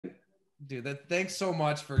Dude, thanks so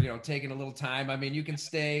much for, taking a little time. I mean, you can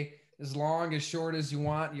stay as long, as short as you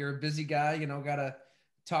want. You're a busy guy, gotta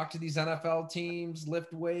talk to these NFL teams,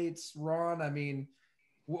 lift weights, run. I mean,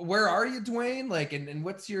 where are you, Dwayne? Like, and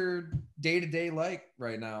what's your day-to-day like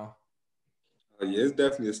right now? Yeah, it's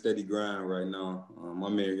definitely a steady grind right now.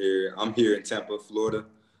 I'm here in Tampa, Florida,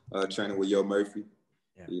 training with Yo Murphy.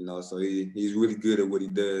 Yeah. So he's really good at what he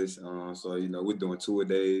does. So we're doing 2 a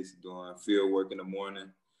days, doing field work in the morning,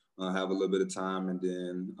 have a little bit of time, and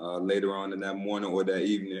then later on in that morning or that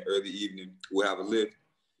evening, early evening, we'll have a lift.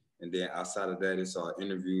 And then outside of that, it's our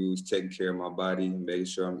interviews, taking care of my body, making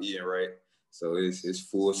sure I'm eating right. So it's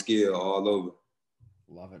full skill all over.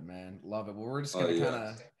 Love it, man. Love it. Well, we're just Oh gonna kind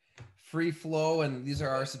yeah. of free flow, and these are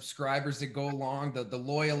our subscribers that go along, the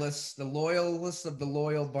loyalists of the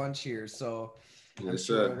loyal bunch here. So I'm Yes,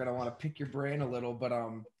 sure they're sir. gonna want to pick your brain a little, but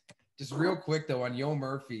just real quick though on Yo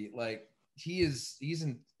Murphy, like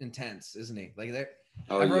intense, isn't he? Like that.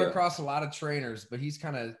 Oh I've run yeah. across a lot of trainers, but he's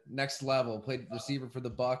kind of next level. Played receiver for the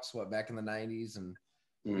Bucks, back in the '90s, and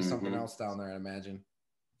he's something Hmm. else down there, I imagine.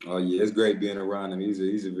 Oh yeah, it's great being around him.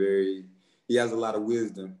 He has a lot of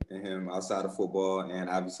wisdom in him outside of football and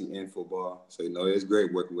obviously in football. So it's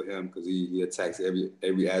great working with him because he attacks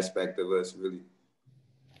every aspect of us really.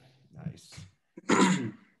 Nice.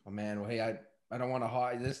 Oh man, well, hey, I don't want to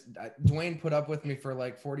hide this. Dwayne put up with me for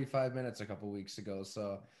like 45 minutes a couple weeks ago,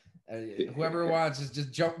 so whoever wants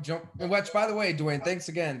just jump. And which, by the way, Dwayne, thanks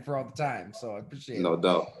again for all the time. So I appreciate No it.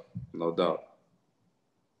 doubt, no doubt.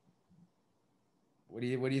 What do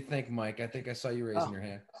you think, Mike? I think I saw you raising Oh, your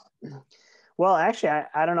hand. well, actually,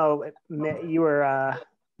 I don't know. You were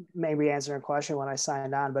maybe answering a question when I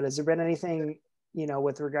signed on, but has there been anything,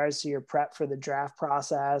 with regards to your prep for the draft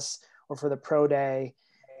process or for the pro day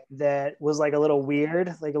that was like a little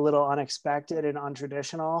weird, like a little unexpected and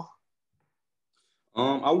untraditional?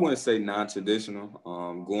 I wouldn't say non-traditional.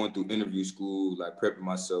 Going through interview school, like prepping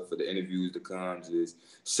myself for the interviews that comes, is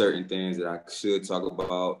certain things that I should talk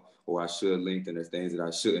about or I should LinkedIn. There's things that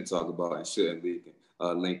I shouldn't talk about and shouldn't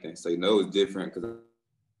LinkedIn. So it's different because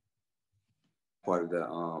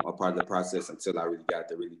a part of the process until I really got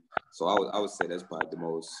there really. So I would say that's probably the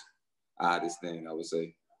most oddest thing I would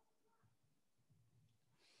say.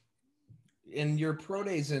 In your pro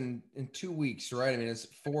days in 2 weeks, right? I mean, it's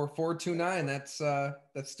 4-4-2-9.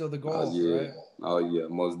 That's still the Oh goal, yeah, right? oh yeah,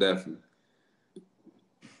 most definitely.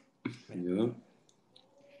 Man. Yeah.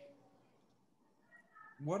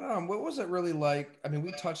 What was it really like? I mean,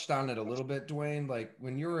 we touched on it a little bit, Dwayne. Like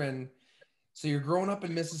when you're so you're growing up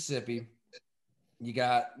in Mississippi. You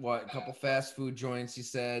got what, a couple fast food joints. You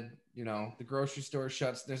said, the grocery store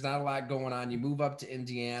shuts. There's not a lot going on. You move up to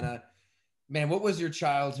Indiana. Man, what was your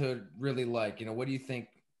childhood really like? What do you think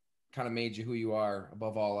kind of made you who you are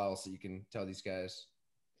above all else that you can tell these guys?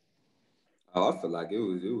 Oh, I feel like it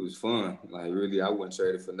was fun. Like really, I wouldn't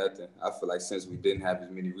trade it for nothing. I feel like since we didn't have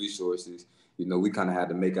as many resources, we kind of had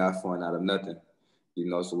to make our fun out of nothing.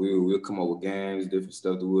 So we'll come up with games, different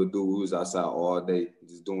stuff that we'll do. We was outside all day,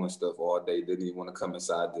 just doing stuff all day. Didn't even want to come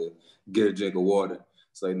inside to get a drink of water.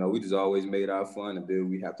 So we just always made our fun and did what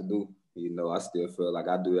we have to do. I still feel like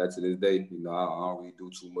I do that to this day. I don't really do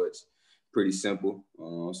too much. Pretty simple.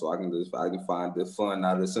 So I can find the fun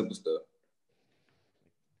out of the simple stuff.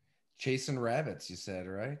 Chasing rabbits, you said,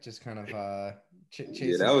 right? Just kind of Yeah, that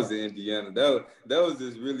chasing. was in Indiana. That was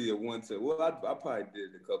just really a one time. Well, I probably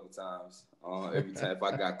did it a couple times. Every time if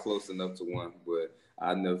I got close enough to one, but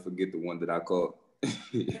I never forget the one that I caught.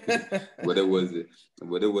 but it wasn't.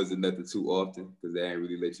 But it wasn't nothing too often because they ain't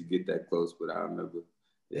really let you get that close. But I remember,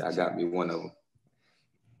 yeah, I It's got me one of them.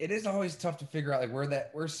 it is always tough to figure out like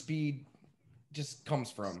where speed just comes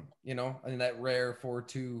from. I mean that rare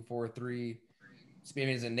 4.2, 4.3. I mean,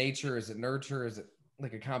 is it nature? Is it nurture? Is it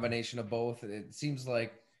like a combination of both? It seems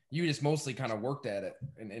like you just mostly kind of worked at it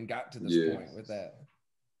and got to this Yeah, point with that.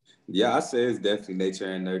 yeah. I say it's definitely nature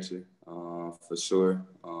and nurture, for sure.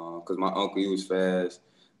 Because my uncle he was fast.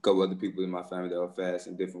 A couple other people in my family that were fast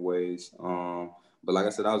in different ways. But like I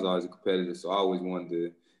said, I was always a competitor, so I always wanted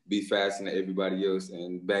to be faster than everybody else.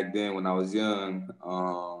 And back then, when I was young,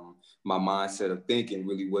 my mindset of thinking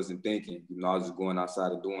really wasn't thinking. I was just going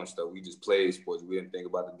outside and doing stuff. We just played sports. We didn't think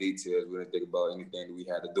about the details. We didn't think about anything that we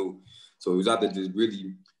had to do. So it was out there just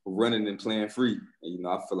really running and playing free. And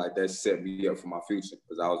I feel like that set me up for my future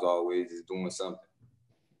because I was always just doing something.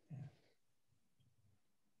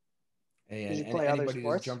 Hey, Did you and play other anybody just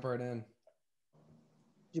sports? jump right in. Did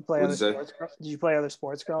you play What'd other you say? sports? Did you play other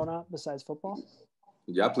sports growing up besides football?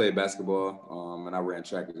 Yeah, I played basketball, and I ran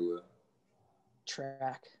track as well.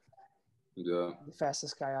 Track. Yeah. The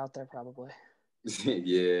fastest guy out there, probably.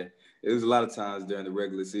 Yeah, it was a lot of times during the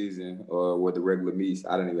regular season or with the regular meets.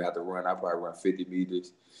 I didn't even have to run. I probably run 50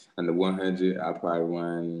 meters, and the 100, I probably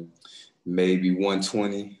run maybe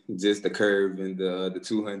 120, just the curve and the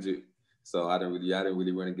 200. So I didn't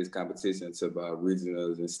really run against competition until about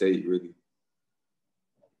regionals and state really.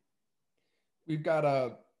 We've got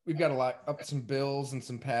a we've got a lot up some Bills and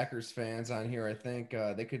some Packers fans on here. I think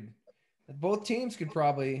they could both teams could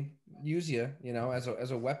probably use you,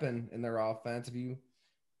 as a weapon in their offense. Have you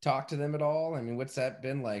talked to them at all? I mean, what's that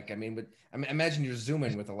been like? I mean, but imagine you're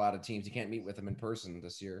zooming with a lot of teams. You can't meet with them in person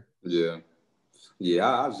this year. Yeah. Yeah,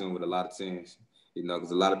 I was in with a lot of teams,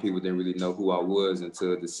 because a lot of people didn't really know who I was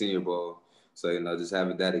until the Senior Bowl. So, just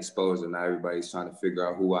having that exposure, now everybody's trying to figure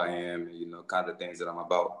out who I am and, kind of things that I'm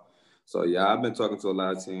about. So, yeah, I've been talking to a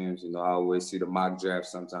lot of teams. I always see the mock draft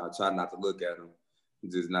sometimes. I try not to look at them,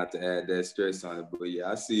 just not to add that stress on it. But,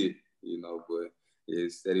 yeah, I see it, but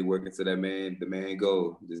it's steady working to the main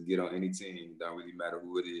goal. Just get on any team. Don't really matter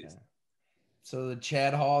who it is. Yeah. So the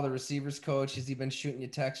Chad Hall, the receivers coach, has he been shooting you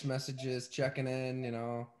text messages, checking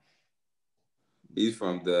in? He's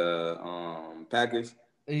from the Packers.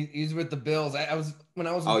 He's with the Bills. I was when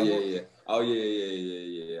I was in Oh yeah, Florida. yeah. Oh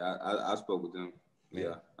yeah. I spoke with them. Man,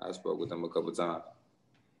 Yeah, I spoke with them a couple times.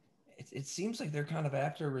 it seems like they're kind of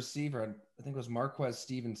after a receiver. I think it was Marquez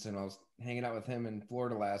Stevenson. I was hanging out with him in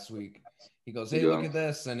Florida last week. He goes, "Hey, look Yeah, at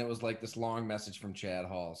this," and it was like this long message from Chad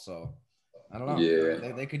Hall. So I don't know.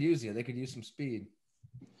 yeah. They could use you. They could use some speed.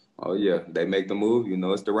 Oh yeah. They make the move.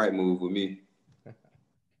 It's the right move with me.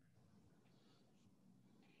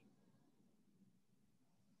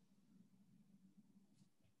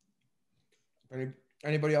 Any,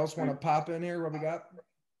 Anybody else want to pop in here? What we got?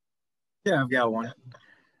 Yeah, I've got one.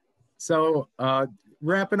 So,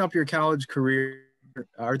 wrapping up your college career,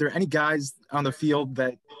 are there any guys on the field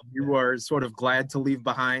that you are sort of glad to leave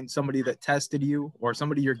behind? Somebody that tested you, or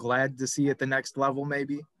somebody you're glad to see at the next level,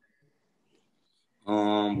 maybe?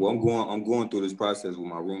 Well, I'm going through this process with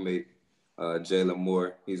my roommate, Jalen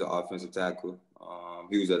Moore. He's an offensive tackle.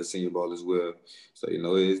 He was at the Senior Bowl as well. So,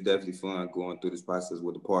 it's definitely fun going through this process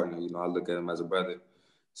with a partner. I look at him as a brother.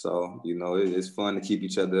 So, it's fun to keep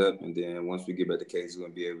each other up. And then once we get back to Kansas, we're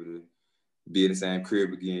going to be able to be in the same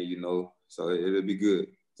crib again. So it'll be good.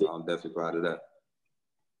 So I'm definitely proud of that.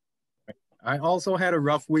 I also had a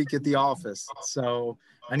rough week at the office, so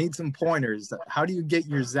I need some pointers. How do you get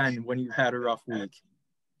your zen when you've had a rough week?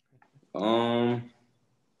 I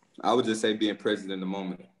would just say being present in the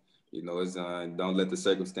moment. It's don't let the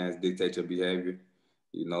circumstance dictate your behavior.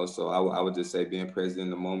 So I would just say being present in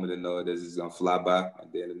the moment and know that it's gonna fly by,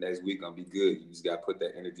 and then the next week gonna be good. You just gotta put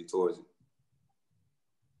that energy towards it.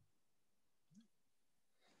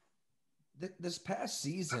 This past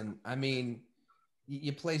season, I mean,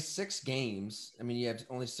 you play 6 games. I mean, you have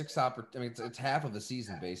only 6 opportunities. I mean, it's half of the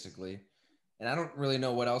season basically. And I don't really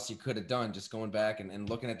know what else you could have done just going back and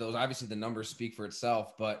looking at those. Obviously, the numbers speak for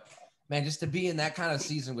itself, but man, just to be in that kind of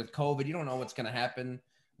season with COVID, you don't know what's going to happen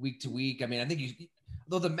week to week. I mean, I think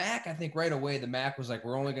though the MAC, I think right away, the MAC was like,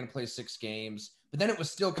 we're only going to play 6 games, but then it was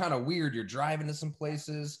still kind of weird. You're driving to some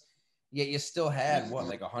places, yet you still had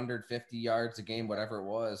like 150 yards a game, whatever it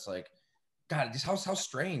was. Like, God, just how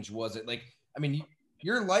strange was it? Like, I mean,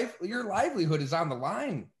 your livelihood is on the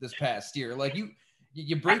line this past year. Like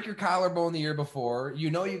you break your collarbone the year before,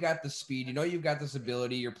 you got the speed, you've got this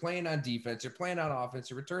ability, you're playing on defense, you're playing on offense,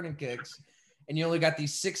 you're returning kicks, and you only got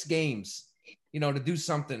these 6 games, to do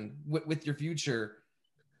something with your future.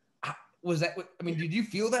 Was that, I mean, did you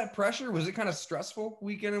feel that pressure? Was it kind of stressful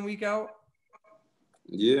week in and week out?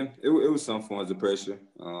 Yeah, it was some forms of pressure,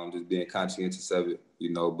 just being conscientious of it,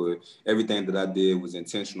 but everything that I did was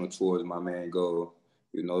intentional towards my main goal,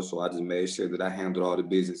 so I just made sure that I handled all the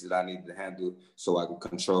business that I needed to handle so I can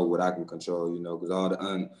control what I can control, because all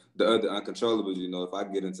the other uncontrollables, if I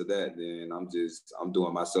get into that, then I'm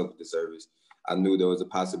doing myself a disservice. I knew there was a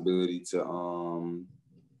possibility for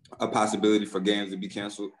games to be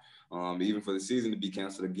canceled, even for the season to be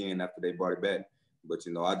canceled again after they brought it back. But,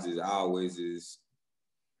 I always is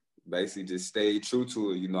basically just stayed true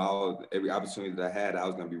to it. Every opportunity that I had, I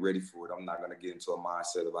was going to be ready for it. I'm not going to get into a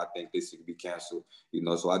mindset of I think this could be canceled,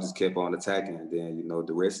 so I just kept on attacking. And then,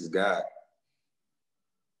 the rest is God.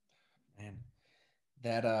 Man,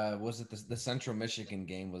 that was it. The Central Michigan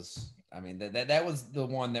game was, I mean, that was the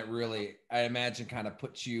one that really, I imagine, kind of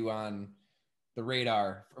put you on the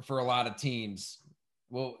radar for a lot of teams.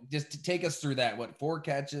 Well, just to take us through that, 4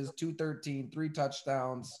 catches, 213, 3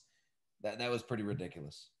 touchdowns. That was pretty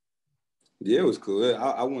ridiculous. Yeah, it was cool.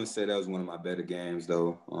 I wouldn't say that was one of my better games,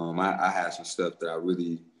 though. I had some stuff that I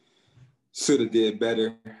really Should have did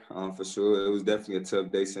better, for sure. It was definitely a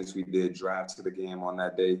tough day since we did drive to the game on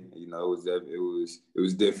that day. You know, it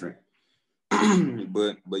was different.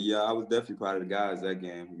 but yeah, I was definitely proud of the guys that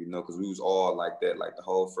game. You know, because we was all like that, like the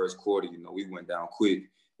whole first quarter. You know, we went down quick.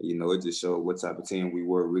 You know, it just showed what type of team we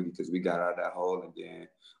were really, because we got out of that hole, and then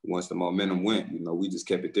once the momentum went, you know, we just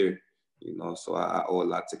kept it there. You know, so I owe a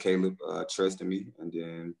lot to Caleb trusting me, and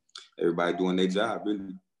then everybody doing their job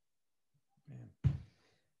really.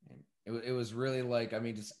 It was really like, I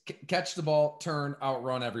mean, just catch the ball, turn,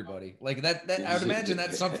 outrun everybody. Like that I would imagine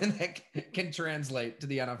that's something that can translate to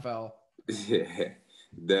the NFL. Yeah,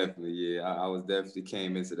 definitely. Yeah, I was definitely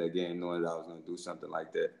came into that game knowing that I was going to do something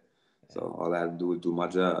like that. So all I had to do was do my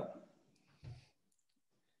job.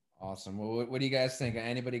 Awesome. Well, what do you guys think?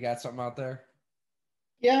 Anybody got something out there?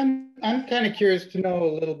 Yeah, I'm kind of curious to know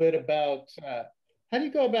a little bit about how do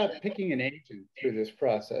you go about picking an agent through this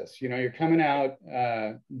process? You know, you're coming out.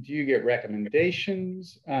 Do you get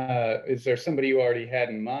recommendations? Is there somebody you already had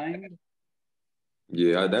in mind?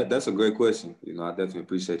 Yeah, that's a great question. You know, I definitely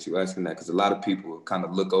appreciate you asking that, because a lot of people kind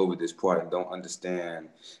of look over this part and don't understand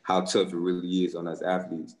how tough it really is on us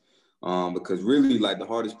athletes. Because really, like, the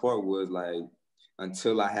hardest part was, like,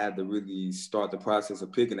 until I had to really start the process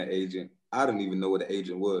of picking an agent, I didn't even know what an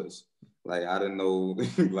agent was. Like, I didn't know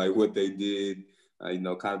like what they did, you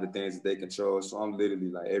know, kind of the things that they control. So I'm literally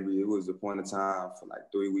like it was a point of time for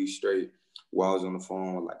like 3 weeks straight where I was on the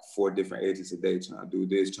phone with like 4 different agents a day trying to do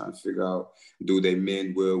this, trying to figure out, do they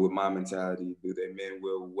mend well with my mentality? Do they mend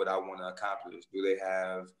well with what I want to accomplish? Do they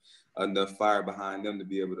have enough fire behind them to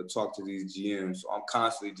be able to talk to these GMs? So I'm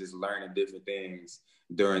constantly just learning different things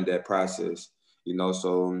during that process. You know,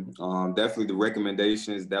 so definitely the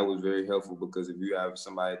recommendations, that was very helpful, because if you have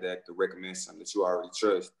somebody that could recommend something that you already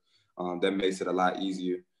trust, that makes it a lot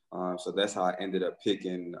easier. So that's how I ended up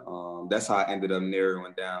picking. That's how I ended up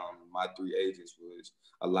narrowing down my 3 agents. Was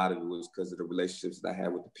a lot of it was because of the relationships that I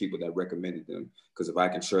had with the people that recommended them. Because if I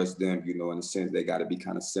can trust them, you know, in a sense, they got to be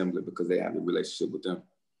kind of similar because they have a relationship with them.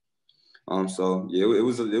 So yeah, it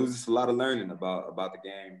was just a lot of learning about the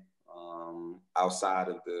game, outside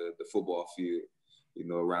of the football field, you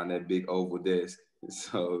know, around that big oval desk.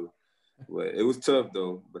 So, but it was tough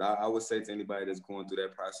though. But I would say to anybody that's going through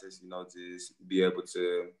that process, you know, just be able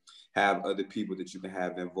to have other people that you can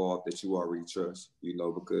have involved that you already trust, you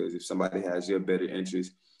know, because if somebody has your better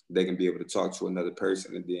interest, they can be able to talk to another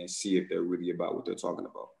person and then see if they're really about what they're talking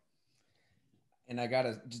about. And I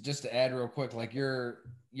gotta just to add real quick, like your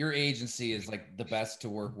agency is like the best to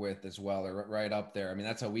work with as well, or right up there. I mean,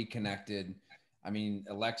 that's how we connected. I mean,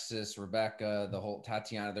 Alexis, Rebecca, the whole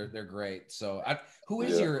Tatiana, they're great. So, who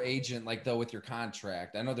is your agent like though with your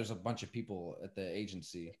contract? I know there's a bunch of people at the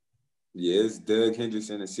agency. Yeah, it's Doug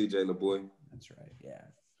Henderson and CJ LeBoy. That's right. Yeah.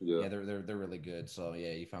 Yeah, they're really good. So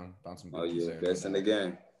yeah, you found some good ones there. Best in the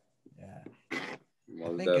game. Yeah.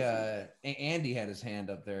 I think Andy had his hand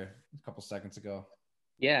up there a couple seconds ago.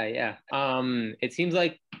 Yeah. It seems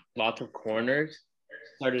like lots of corners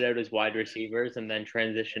started out as wide receivers and then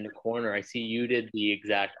transitioned to corner. I see you did the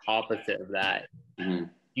exact opposite of that. Mm-hmm.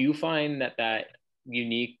 Do you find that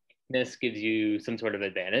uniqueness gives you some sort of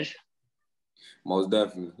advantage? Most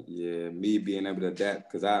definitely. Yeah, me being able to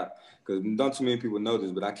adapt, because not too many people know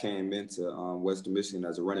this, but I came into Western Michigan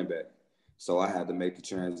as a running back. So I had to make the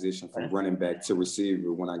transition from running back to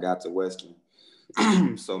receiver when I got to Western.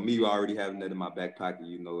 So me already having that in my back pocket,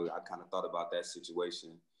 you know, I kind of thought about that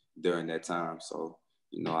situation during that time. So,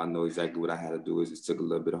 you know, I know exactly what I had to do. It just took a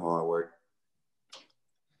little bit of hard work.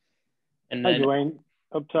 And then, hi, Dwayne.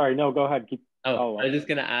 Oh, sorry. No, go ahead. I was just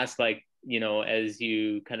going to ask, like, you know, as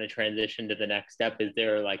you kind of transition to the next step, is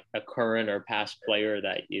there like a current or past player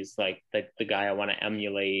that is like the guy I want to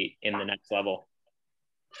emulate in the next level?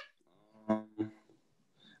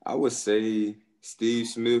 I would say Steve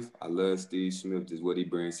Smith. I love Steve Smith, just what he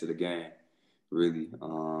brings to the game, really.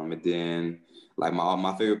 And then, like,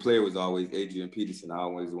 my favorite player was always Adrian Peterson. I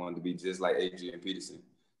always wanted to be just like Adrian Peterson.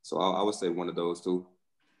 So I would say one of those two.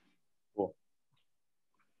 Cool.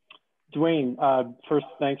 Dwayne, first,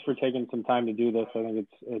 thanks for taking some time to do this. I think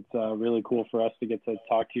it's really cool for us to get to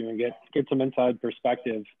talk to you and get some inside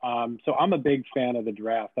perspective. So I'm a big fan of the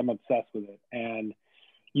draft. I'm obsessed with it. And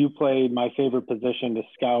you played my favorite position to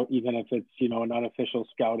scout, even if it's, you know, an unofficial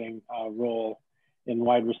scouting role in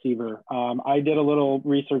wide receiver. I did a little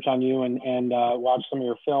research on you and watched some of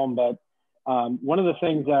your film, but one of the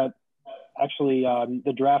things that actually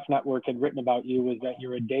the Draft Network had written about you was that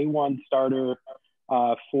you're a day one starter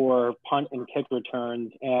for punt and kick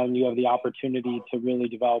returns, and you have the opportunity to really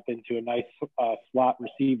develop into a nice slot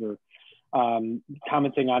receiver.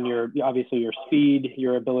 Commenting on obviously your speed,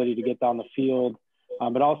 your ability to get down the field,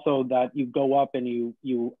 but also that you go up and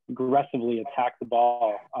you aggressively attack the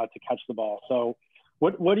ball to catch the ball. So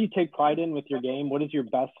what do you take pride in with your game? What is your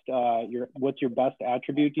best what's your best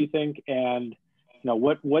attribute, do you think? And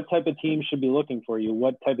what type of teams should be looking for you?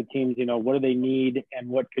 What type of teams, what do they need, and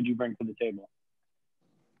what could you bring to the table?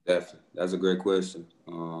 Definitely. That's a great question.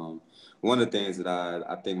 One of the things that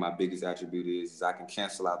I think my biggest attribute is I can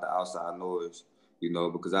cancel out the outside noise,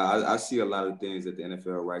 because I see a lot of things that the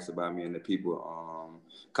NFL writes about me and the people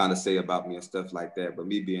kind of say about me and stuff like that. But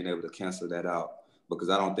me being able to cancel that out, because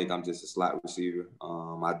I don't think I'm just a slot receiver.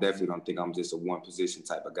 I definitely don't think I'm just a one position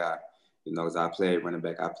type of guy, because I play running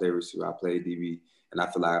back, I play receiver, I play DB, and I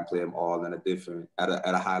feel like I play them all in at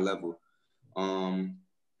a high level.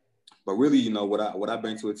 But really, what I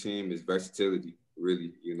bring to a team is versatility,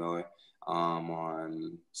 really,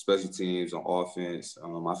 on special teams, on offense. I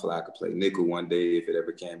feel like I could play nickel one day if it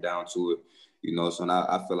ever came down to it, so now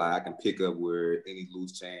I feel like I can pick up where any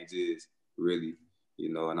loose change is, really,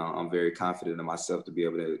 and I'm very confident in myself to be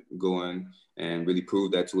able to go in and really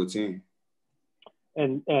prove that to a team.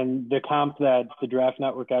 And the comp that the Draft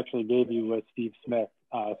Network actually gave you was Steve Smith.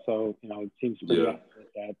 So, it seems pretty obvious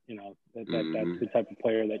that, that's the type of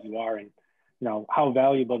player that you are, and, how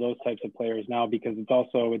valuable those types of players now, because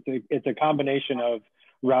it's a combination of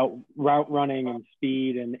route running and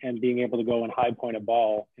speed and being able to go and high point a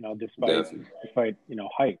ball, despite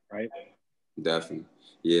height, right? Definitely.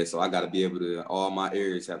 Yeah, so I got to be able to, all my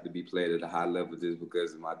areas have to be played at a high level just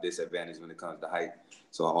because of my disadvantage when it comes to height.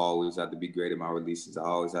 So I always have to be great at my releases. I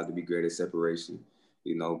always have to be great at separation,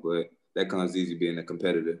 but that comes easy being a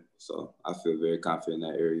competitor. So I feel very confident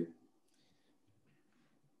in that area.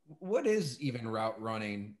 What is even route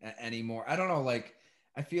running anymore? I don't know. Like,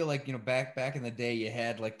 I feel like, back in the day, you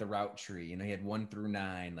had like the route tree, you had 1 through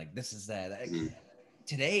 9, like this is that.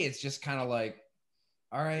 Today, it's just kind of like,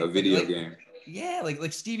 all right. A video game. Yeah.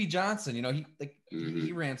 Like Stevie Johnson,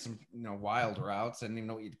 he ran some, wild routes. I didn't even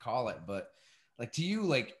know what you'd call it, but like, do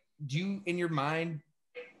you in your mind,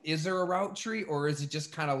 is there a route tree, or is it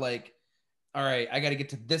just kind of like, all right, I got to get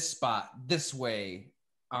to this spot this way?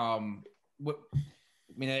 I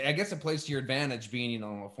guess it plays to your advantage being,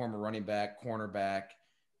 a former running back, cornerback,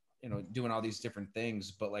 doing all these different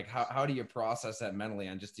things. But like, how do you process that mentally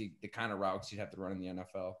on just the kind of routes you'd have to run in the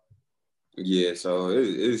NFL? Yeah, so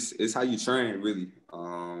it's how you train, really.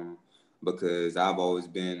 Because I've always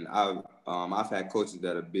been, I've had coaches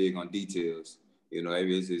that are big on details. A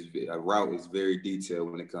route is very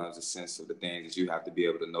detailed when it comes to sense of the things that you have to be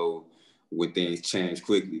able to know when things change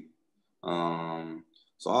quickly.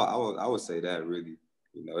 So I would say that really,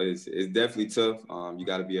 it's definitely tough. You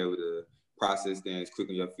got to be able to process things quick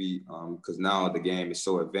on your feet, because now the game is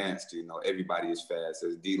so advanced. Everybody is fast.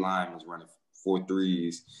 There's D linemen running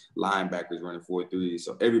 4.3s, linebackers running 4.3s.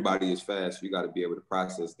 So everybody is fast. You got to be able to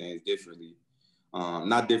process things differently,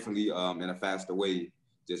 not differently in a faster way,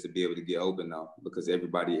 just to be able to get open now, because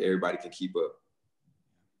everybody can keep up.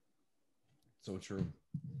 So true.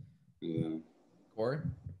 Yeah. Corey?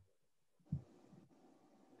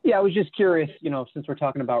 Yeah, I was just curious, since we're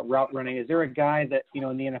talking about route running, is there a guy that, in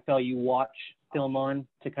the NFL you watch film on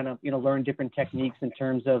to kind of, learn different techniques in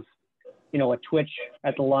terms of, a twitch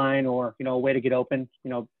at the line, or, a way to get open,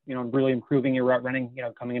 really improving your route running,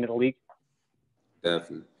 coming into the league?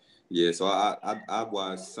 Definitely. Yeah, so I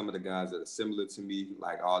watched some of the guys that are similar to me,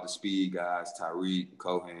 like all the speed guys, Tyreek,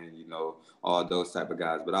 Cohen, all those type of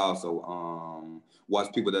guys. But I also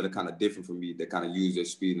watch people that are kind of different from me, that kind of use their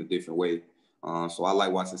speed in a different way. So I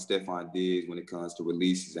like watching Stephon Diggs when it comes to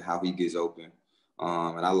releases and how he gets open.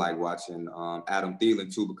 And I like watching Adam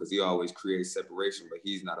Thielen too, because he always creates separation, but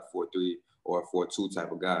he's not a 4.3 or a 4.2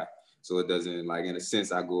 type of guy. So it doesn't, like, in a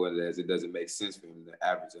sense, I go at it as it doesn't make sense for him to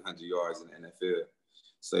average 100 yards in the NFL.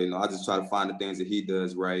 So, I just try to find the things that he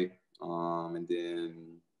does right. And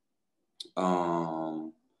then, I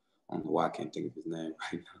don't know why I can't think of his name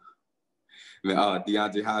right now.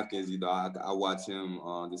 DeAndre Hopkins, I watch him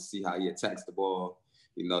to see how he attacks the ball.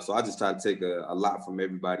 So I just try to take a lot from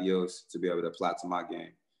everybody else to be able to apply to my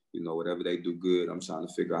game. Whatever they do good, I'm trying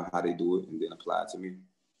to figure out how they do it and then apply it to me.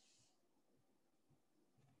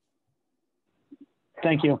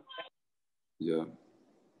 Thank you. Yeah. All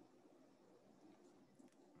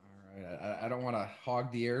right. I don't want to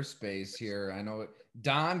hog the airspace here. I know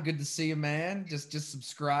Don, good to see you, man. Just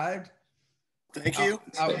subscribed. Thank you.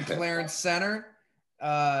 Out in Clarence Center.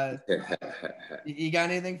 You got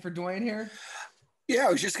anything for Dwayne here? Yeah,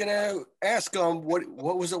 I was just gonna ask what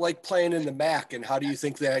was it like playing in the MAC, and how do you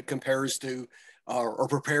think that compares to or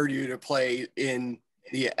prepared you to play in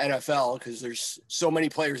the NFL? Because there's so many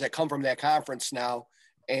players that come from that conference now,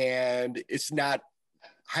 and it's not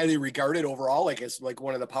highly regarded overall, like it's like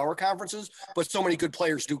one of the power conferences, but so many good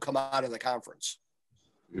players do come out of the conference.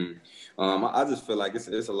 I just feel like it's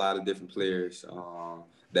a lot of different players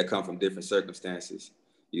that come from different circumstances.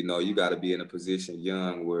 You know, you got to be in a position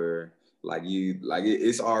young where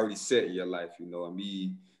it's already set in your life. You know, and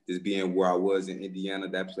me just being where I was in Indiana,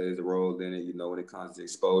 that plays a role in it. You know, when it comes to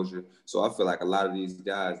exposure. So I feel like a lot of these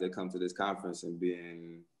guys that come to this conference and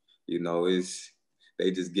being, you know,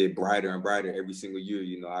 they just get brighter and brighter every single year.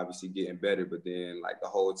 You know, obviously getting better, but then like the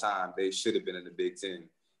whole time they should have been in the Big Ten.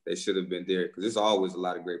 They should have been there because there's always a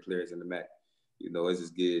lot of great players in the MAC. You know, it's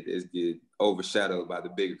get overshadowed by the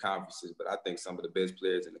bigger conferences, but I think some of the best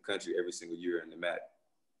players in the country every single year in the MAC.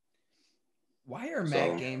 Why are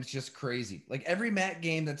MAC games just crazy? Like every MAC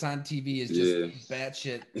game that's on TV is just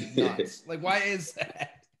batshit nuts. Like, why is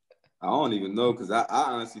that? I don't even know because I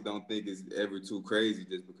honestly don't think it's ever too crazy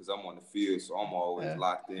just because I'm on the field, so I'm always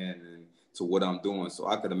locked in and to what I'm doing. So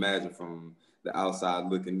I could imagine from the outside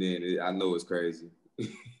looking in, I know it's crazy.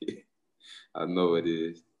 I know it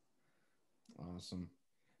is. Awesome.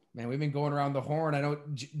 Man, we've been going around the horn. I know,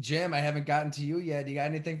 Jim, I haven't gotten to you yet. You got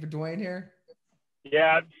anything for Dwayne here?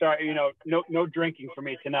 Yeah, I'm sorry. You know, no drinking for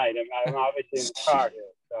me tonight. I'm obviously in the car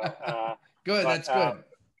here. So, good. That's good.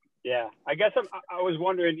 Yeah, I guess I was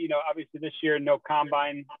wondering, you know, obviously this year, no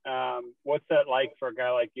combine. What's that like for a guy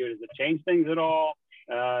like you? Does it change things at all?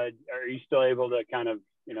 Are you still able to kind of,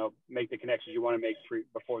 you know, make the connections you want to make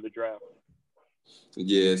before the draft?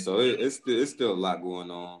 Yeah, so it's still a lot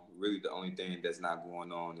going on. Really, the only thing that's not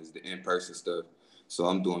going on is the in-person stuff. So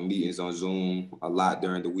I'm doing meetings on Zoom a lot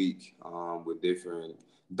during the week with different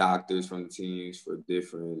doctors from the teams for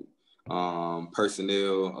different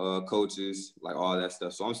personnel, coaches, like all that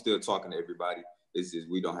stuff. So I'm still talking to everybody. It's just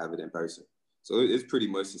we don't have it in person. So it's pretty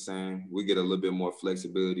much the same. We get a little bit more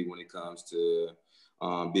flexibility when it comes to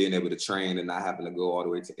being able to train and not having to go all the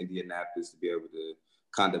way to Indianapolis to be able to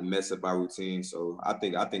kind of mess up our routine. So I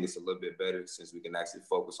think it's a little bit better since we can actually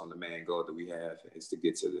focus on the main goal that we have is to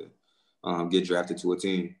get to the get drafted to a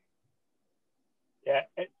team. Yeah,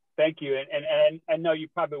 thank you. And I know you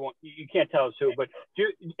probably won't, you can't tell us who, but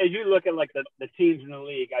as you look at like the teams in the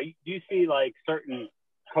league, do you see like certain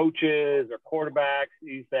coaches or quarterbacks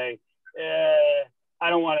you say, I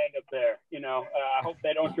don't want to end up there, you know, I hope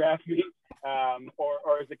they don't draft me,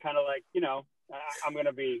 or is it kind of like, you know, I'm going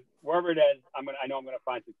to be wherever it is. I know I'm going to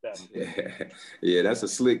find success. Yeah, that's a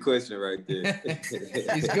slick question right there.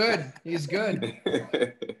 He's good.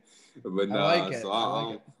 But no, like it. So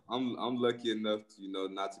I'm lucky enough, you know,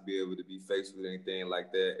 not to be able to be faced with anything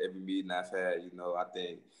like that. Every meeting I've had, you know, I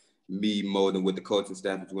think me molding with the coaching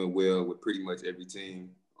staff has went well with pretty much every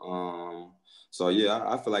team. So yeah,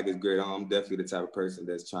 I feel like it's great. I'm definitely the type of person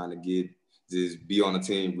that's trying to just be on a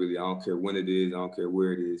team, really. I don't care when it is. I don't care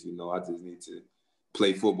where it is. You know, I just need to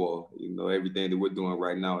play football. You know, everything that we're doing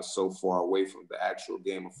right now is so far away from the actual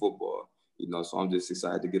game of football. You know, so I'm just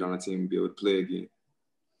excited to get on a team and be able to play again.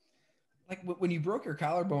 Like when you broke your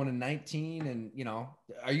collarbone in 19 and, you know,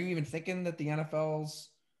 are you even thinking that the NFL's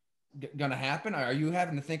going to happen? Or are you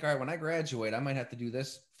having to think, all right, when I graduate, I might have to do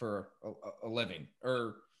this for a living?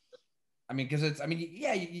 Or I mean, because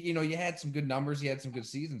yeah, you know, you had some good numbers, you had some good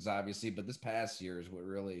seasons, obviously, but this past year is what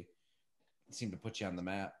really seemed to put you on the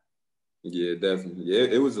map. Yeah, definitely. Yeah,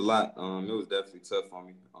 it was a lot. It was definitely tough on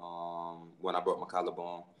me when I broke my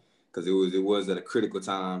collarbone because it was at a critical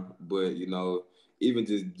time. But you know, even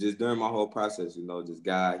just during my whole process, you know, this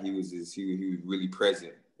guy, he was really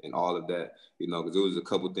present in all of that. You know, because there was a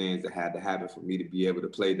couple things that had to happen for me to be able to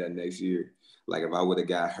play that next year. Like if I would have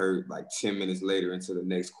got hurt like 10 minutes later into the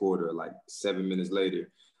next quarter, like 7 minutes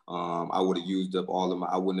later, I would have used up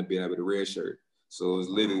I wouldn't have been able to redshirt. So it was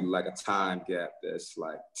literally like a time gap that's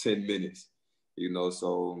like 10 minutes, you know.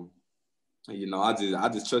 So, you know, I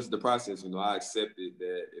just trusted the process. You know, I accepted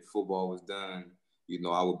that if football was done, you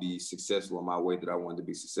know, I would be successful in my way that I wanted to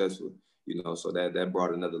be successful. You know, so that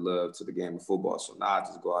brought another love to the game of football. So now I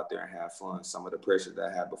just go out there and have fun. Some of the pressure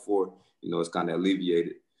that I had before, you know, it's kind of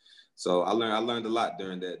alleviated. So I learned a lot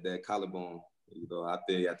during that collarbone. You know, I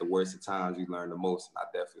think at the worst of times you learn the most, and I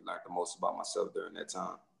definitely learned the most about myself during that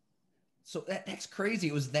time. So that's crazy.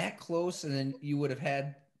 It was that close, and then you would have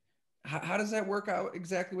had. How does that work out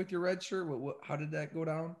exactly with your red shirt? How did that go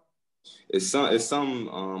down? It's some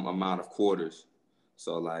amount of quarters.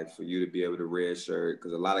 So like for you to be able to redshirt,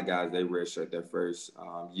 because a lot of guys they redshirt their first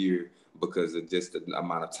year because of just the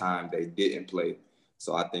amount of time they didn't play.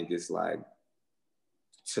 So I think it's like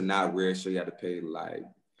to not redshirt, you have to pay like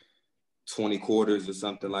 20 quarters or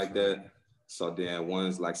something like that. So then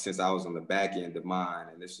one's like, since I was on the back end of mine,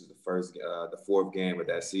 and this is the fourth game of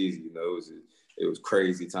that season, you know, it was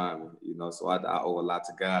crazy timing, you know. So I owe a lot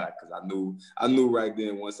to God because I knew right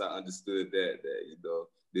then once I understood that you know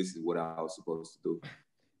this is what I was supposed to do.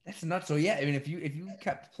 That's nuts. So yeah, I mean, if you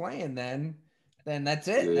kept playing, then that's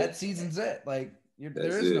it. Yeah. That season's it. Like there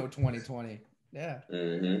That's is it. no 2020. Yeah.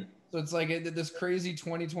 Mm-hmm. So it's like this crazy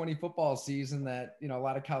 2020 football season that, you know, a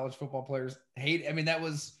lot of college football players hate. I mean, that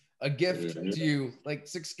was a gift to you, like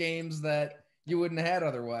 6 games that you wouldn't have had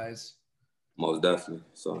otherwise. Most definitely.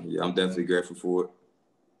 So yeah, I'm definitely grateful for it.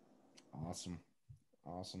 Awesome.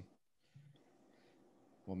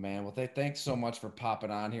 Well, man, thanks so much for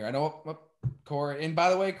popping on here. I know, Corey, and by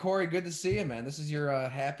the way, Corey, good to see you, man. This is your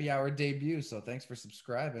happy hour debut, so thanks for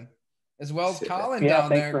subscribing. As well as Colin down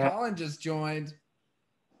there. Colin just joined.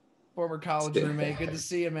 Former college roommate. Good to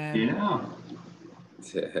see you, man.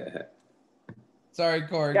 Yeah. Sorry,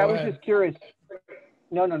 Corey. Yeah, go I was ahead. just curious.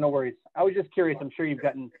 No worries. I was just curious. I'm sure you've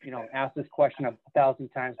gotten, you know, asked this question 1,000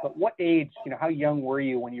 times, but what age, you know, how young were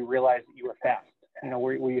you when you realized that you were fast? You know,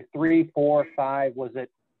 were you 3, 4, 5? Was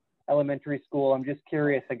it elementary school? I'm just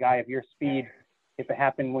curious, a guy of your speed, if it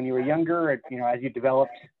happened when you were younger, or, you know, as you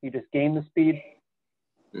developed, you just gained the speed?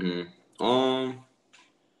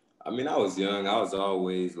 I mean, I was young. I was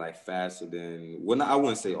always like faster than, well, I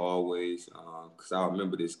wouldn't say always, because I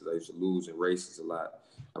remember this because I used to lose in races a lot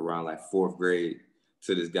around like 4th grade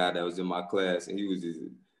to this guy that was in my class, and he was just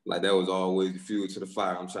like, that was always the fuel to the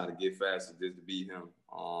fire. I'm trying to get faster just to beat him.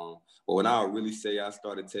 But when I would really say I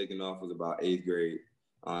started taking off was about 8th grade,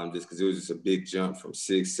 just because it was just a big jump from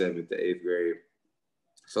 6th, 7th to 8th grade.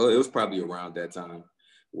 So it was probably around that time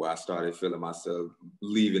where I started feeling myself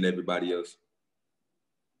leaving everybody else.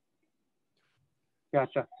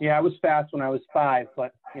 Gotcha. Yeah, I was fast when I was 5,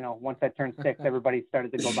 but, you know, once I turned 6, everybody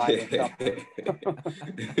started to go by me. So.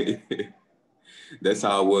 That's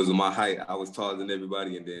how it was with my height. I was taller than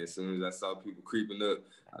everybody, and then as soon as I saw people creeping up,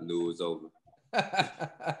 I knew it was over.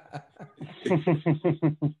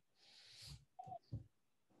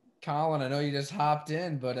 Colin, I know you just hopped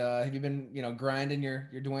in, but have you been, you know, grinding your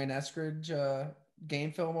Dwayne Eskridge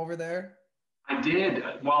game film over there? I did.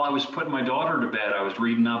 While I was putting my daughter to bed, I was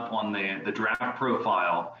reading up on the draft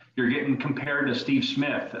profile. You're getting compared to Steve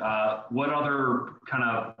Smith. What other kind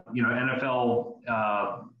of, you know,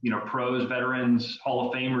 NFL, you know, pros, veterans, Hall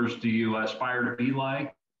of Famers do you aspire to be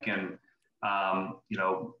like? And, you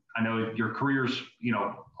know, I know your career's, you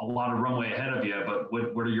know, a lot of runway ahead of you, but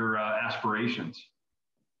what are your aspirations?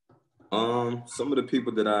 Some of the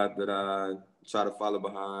people that I try to follow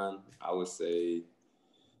behind, I would say,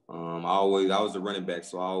 I was a running back,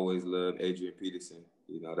 so I always loved Adrian Peterson.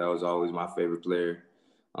 You know, that was always my favorite player.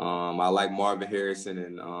 I like Marvin Harrison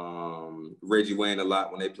and Reggie Wayne a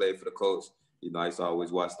lot when they played for the Colts. You know, I used to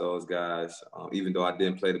always watch those guys, even though I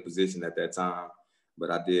didn't play the position at that time.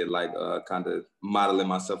 But I did like kind of modeling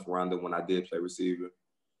myself around them when I did play receiver.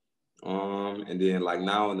 And then like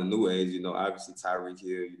now in the new age, you know, obviously Tyreek Hill,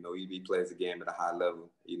 you know, he plays the game at a high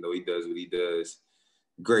level. You know, he does what he does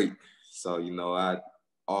great. So, you know, I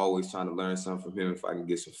always trying to learn something from him if I can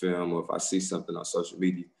get some film or if I see something on social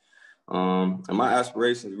media. And my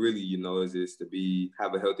aspirations really, you know, is to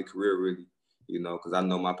have a healthy career really, you know, because I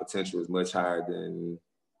know my potential is much higher than,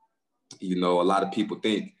 you know, a lot of people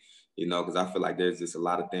think, you know, because I feel like there's just a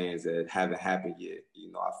lot of things that haven't happened yet.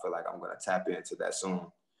 You know, I feel like I'm going to tap into that soon.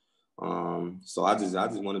 So I just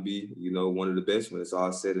want to be, you know, one of the best when it's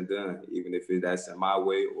all said and done, even if that's in my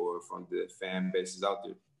way or from the fan bases out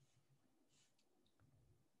there.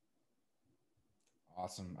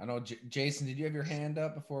 Awesome. I know, Jason, did you have your hand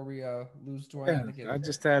up before we lose Dwayne? Yeah, I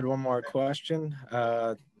just had one more question.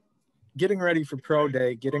 Getting ready for pro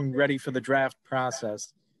day, getting ready for the draft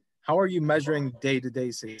process, how are you measuring day-to-day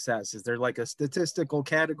success? Is there like a statistical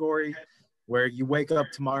category where you wake up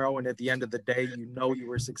tomorrow and at the end of the day, you know you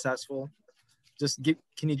were successful?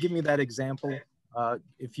 Can you give me that example?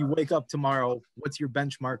 If you wake up tomorrow, what's your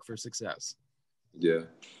benchmark for success? Yeah.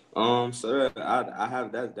 So I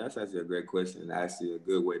have that's actually a great question and actually a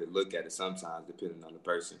good way to look at it sometimes depending on the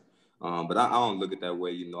person. But I don't look at that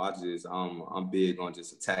way, you know. I'm big on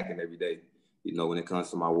just attacking every day, you know, when it comes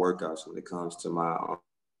to my workouts, when it comes to my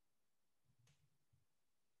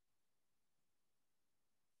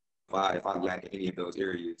if I lack any of those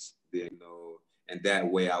areas, then, you know, and that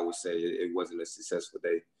way I would say it wasn't a successful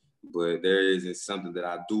day. But there isn't something that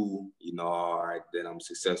I do, you know, all right, then I'm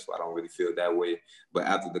successful. I don't really feel that way. But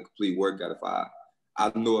after the complete workout,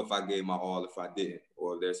 I know if I gave my all, if I didn't,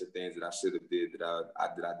 or if there's some things that I should have did that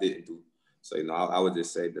I didn't do. So, you know, I would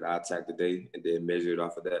just say that I attack the day and then measure it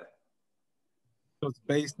off of that. So it's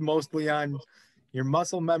based mostly on your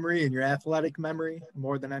muscle memory and your athletic memory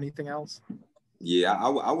more than anything else? Yeah,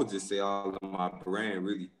 I would just say all of my brand,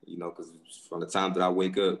 really, because from the time that I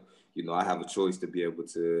wake up, I have a choice to be able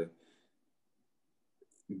to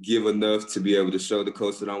give enough to be able to show the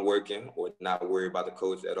coach that I'm working or not worry about the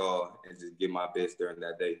coach at all and just give my best during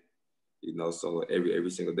that day. So every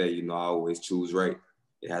single day, I always choose right.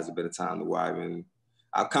 It hasn't been a time to where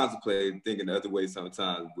I've contemplated thinking the other way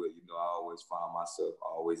sometimes, but I always find myself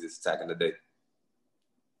always just attacking the day.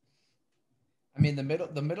 I mean, the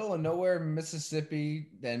middle of nowhere, Mississippi,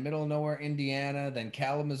 then middle of nowhere, Indiana, then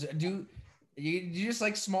Kalamazoo. Do you just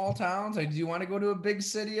like small towns? Like, do you want to go to a big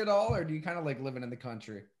city at all, or do you kind of like living in the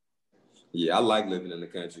country? Yeah, I like living in the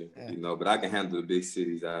country, but I can handle the big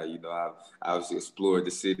cities. I've obviously explored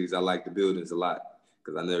the cities. I like the buildings a lot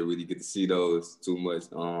because I never really get to see those too much.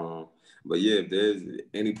 But yeah, if there's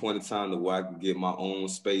any point in time where I can get my own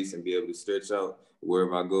space and be able to stretch out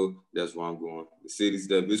wherever I go, that's where I'm going. The city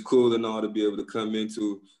stuff is cool and all to be able to come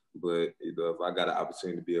into, but if I got an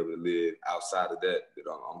opportunity to be able to live outside of that, then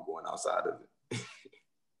I'm going outside of it.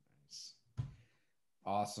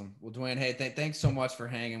 Awesome. Well, Dwayne, hey, thanks so much for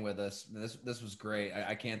hanging with us. This was great.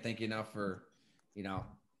 I can't thank you enough for,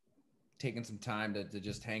 taking some time to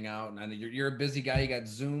just hang out. And I know you're a busy guy. You got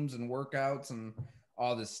Zooms and workouts and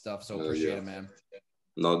all this stuff. So appreciate it, man.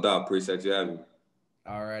 No doubt. Appreciate you having me.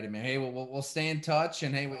 All righty, man. Hey, we'll stay in touch.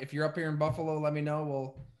 And hey, if you're up here in Buffalo, let me know.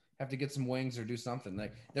 We'll have to get some wings or do something.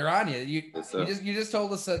 Like they're on you. You just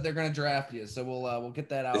told us that they're going to draft you. So we'll get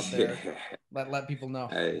that out there. Let people know.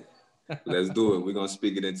 Hey, let's do it. We're going to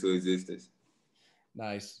speak it into existence.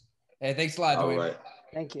 Nice. Hey, thanks a lot, Dwayne. All right.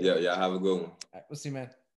 Thank you. Yeah. Have a good one. All right, we'll see you, man.